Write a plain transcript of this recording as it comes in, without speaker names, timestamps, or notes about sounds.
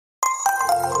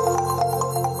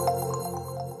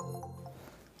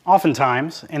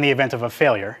Oftentimes, in the event of a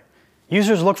failure,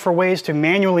 users look for ways to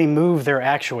manually move their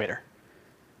actuator.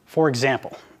 For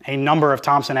example, a number of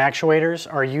Thomson actuators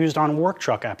are used on work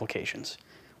truck applications,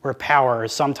 where power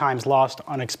is sometimes lost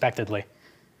unexpectedly.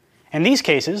 In these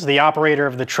cases, the operator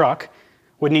of the truck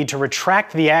would need to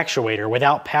retract the actuator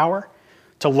without power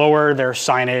to lower their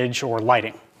signage or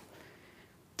lighting.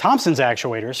 Thomson's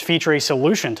actuators feature a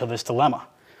solution to this dilemma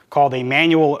called a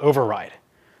manual override,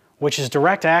 which is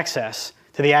direct access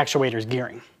to the actuator's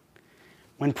gearing.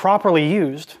 When properly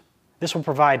used, this will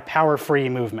provide power-free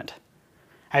movement.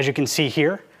 As you can see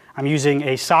here, I'm using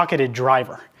a socketed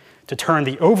driver to turn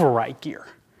the override gear,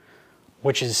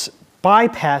 which is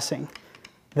bypassing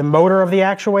the motor of the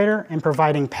actuator and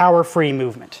providing power-free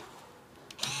movement.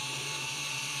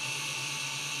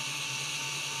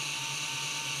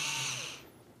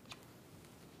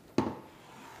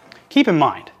 Keep in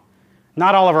mind,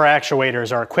 not all of our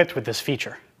actuators are equipped with this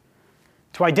feature.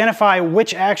 To identify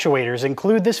which actuators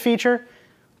include this feature,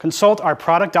 consult our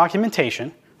product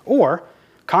documentation or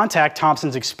contact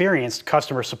Thomson's experienced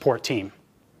customer support team.